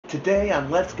Today on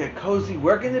Let's Get Cozy,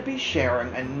 we're going to be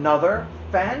sharing another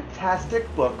fantastic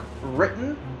book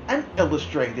written and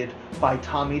illustrated by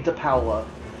Tomi DePaola.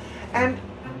 And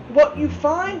what you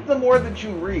find the more that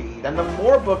you read and the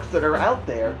more books that are out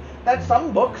there, that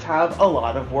some books have a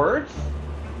lot of words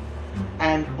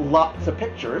and lots of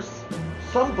pictures.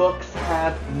 Some books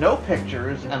have no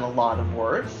pictures and a lot of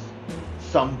words.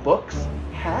 Some books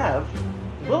have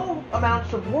little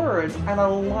amounts of words and a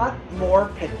lot more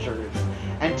pictures.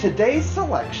 And today's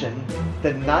selection,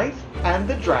 The Knight and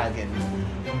the Dragon,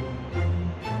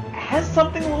 has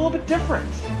something a little bit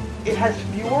different. It has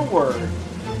fewer words,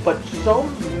 but so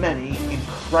many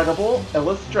incredible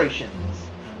illustrations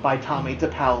by Tomi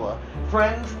DePaola.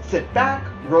 Friends, sit back,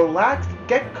 relax,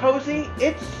 get cozy.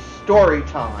 It's story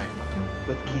time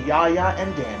with Kiyaya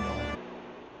and Daniel.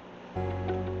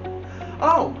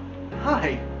 Oh,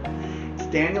 hi. It's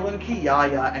Daniel and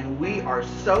Kiyaya, and we are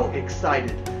so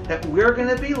excited that we're going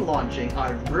to be launching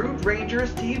on Rude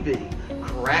Rangers TV,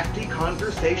 Crafty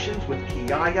Conversations with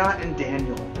Kiyaya and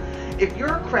Daniel. If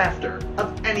you're a crafter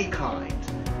of any kind,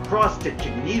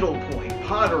 cross-stitching, needlepoint,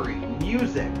 pottery,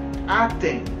 music,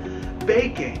 acting,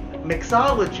 baking,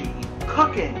 mixology,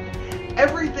 cooking,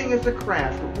 everything is a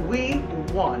craft. We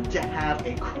want to have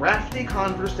a crafty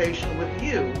conversation with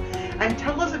you and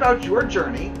tell us about your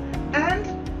journey and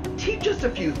teach us a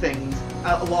few things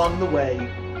along the way.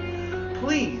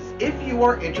 Please, if you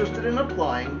are interested in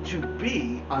applying to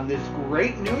be on this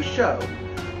great new show,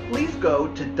 please go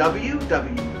to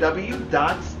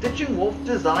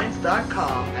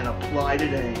www.STITCHINGwolfdesigns.com and apply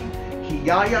today.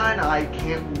 Kiyaya and I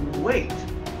can't wait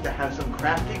to have some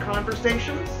crafty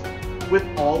conversations with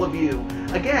all of you.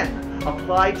 Again,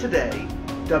 apply today.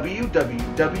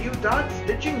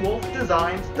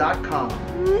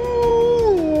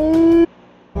 www.STITCHINGwolfdesigns.com.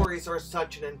 Stories are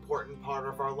such an important part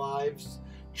of our lives.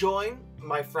 Join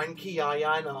my friend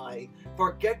Kiyaya and I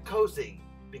for Get Cozy,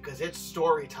 because it's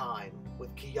story time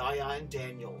with Kiyaya and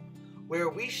Daniel, where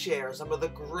we share some of the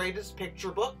greatest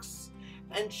picture books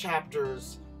and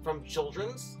chapters from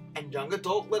children's and young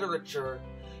adult literature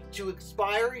to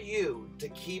inspire you to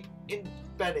keep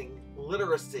embedding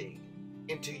literacy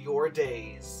into your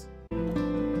days.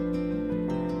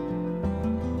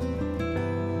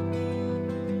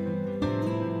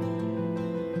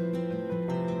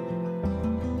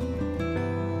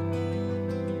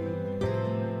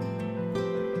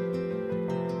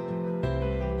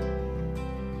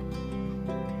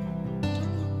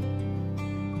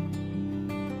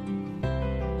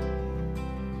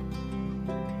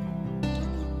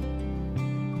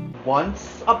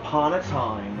 Once upon a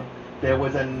time, there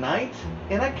was a knight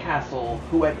in a castle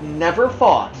who had never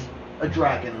fought a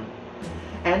dragon.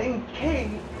 And in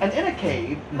a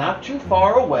cave not too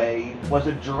far away was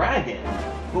a dragon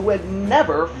who had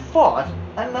never fought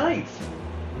a knight.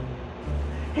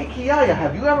 Hey Kiyaya,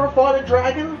 have you ever fought a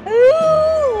dragon?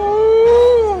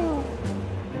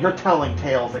 You're telling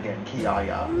tales again,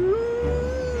 Kiyaya.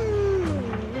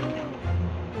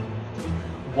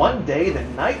 One day the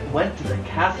knight went to the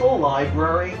castle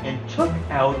library and took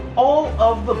out all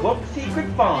of the books he could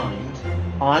find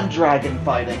on dragon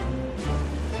fighting.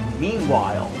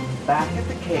 Meanwhile, back at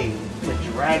the cave, the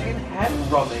dragon had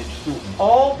rummaged through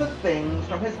all the things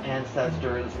from his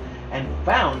ancestors and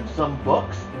found some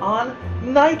books on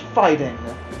knight fighting.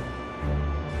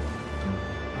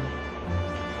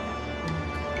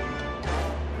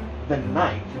 The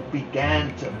knight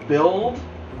began to build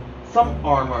some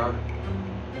armor.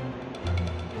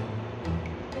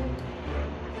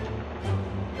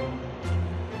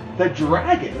 The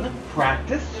dragon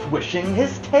practiced swishing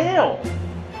his tail.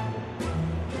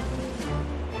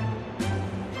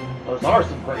 Those are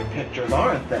some great pictures,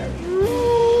 aren't they?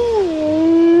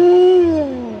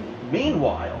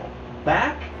 Meanwhile,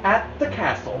 back at the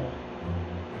castle,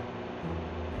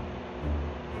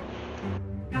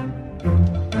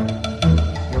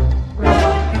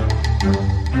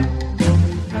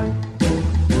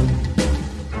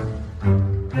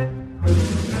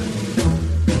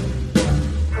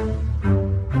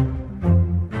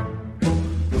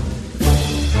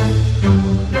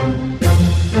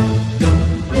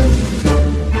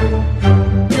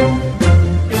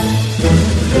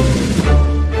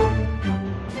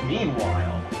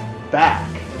 back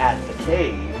at the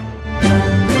cave,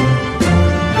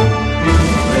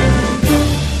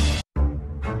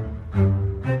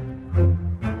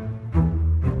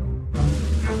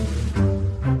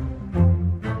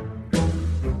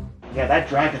 yeah, that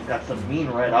dragon's got some mean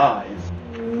red eyes.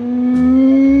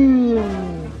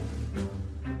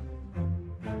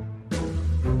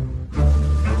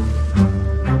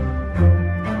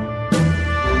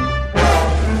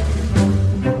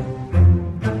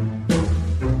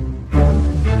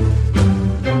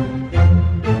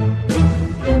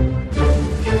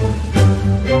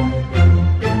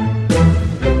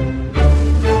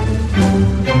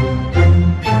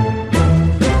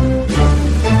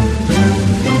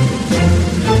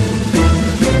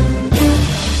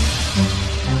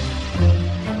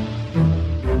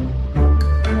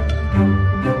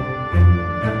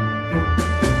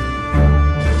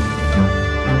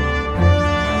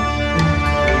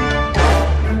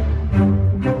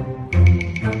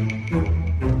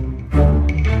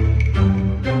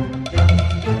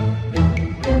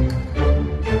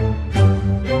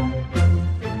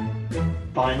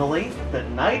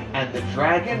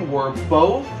 dragon were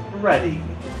both ready.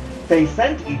 They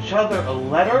sent each other a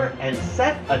letter and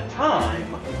set a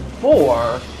time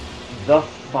for the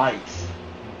fight.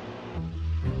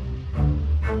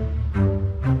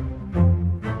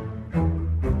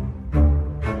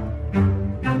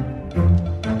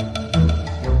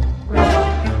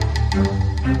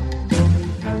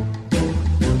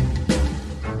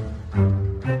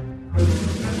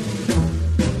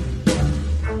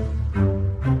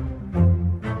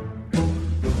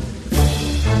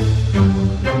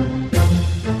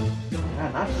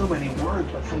 Not so many words,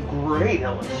 but some great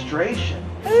illustration.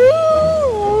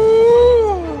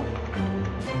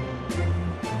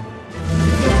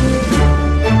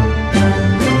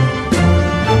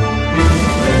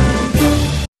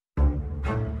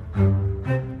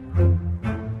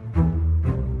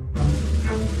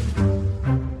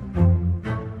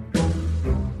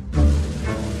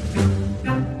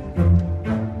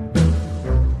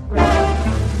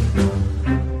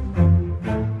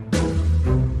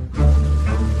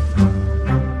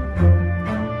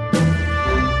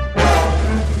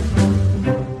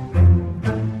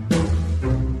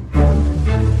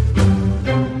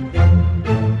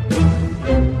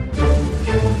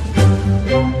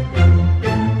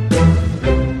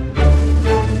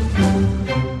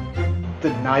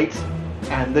 The Knight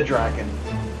and the Dragon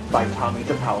by Tomi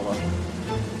DePaola.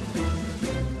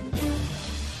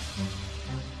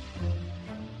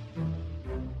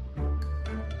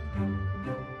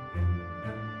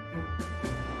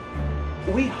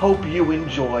 We hope you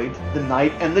enjoyed The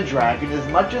Knight and the Dragon as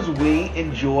much as we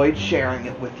enjoyed sharing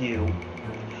it with you.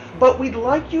 But we'd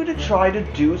like you to try to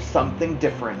do something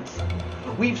different.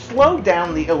 We've slowed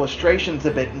down the illustrations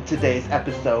a bit in today's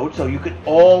episode, so you could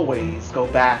always go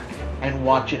back and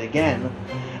watch it again.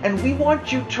 And we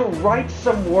want you to write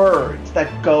some words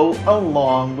that go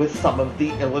along with some of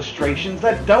the illustrations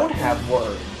that don't have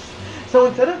words. So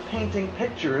instead of painting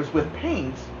pictures with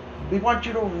paint, we want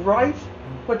you to write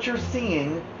what you're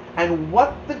seeing and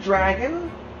what the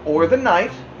dragon or the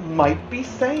knight might be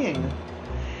saying.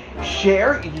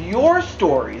 Share your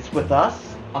stories with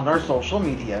us on our social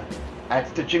media at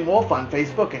Stitching Wolf on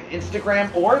Facebook and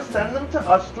Instagram, or send them to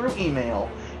us through email.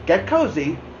 Get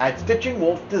Kozy at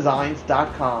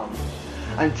STITCHINGwolfDesigns.com.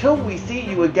 Until we see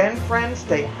you again, friends,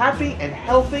 stay happy and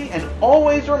healthy, and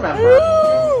always remember,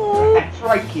 that's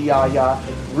right, Kiyaya,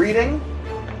 reading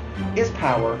is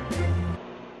power.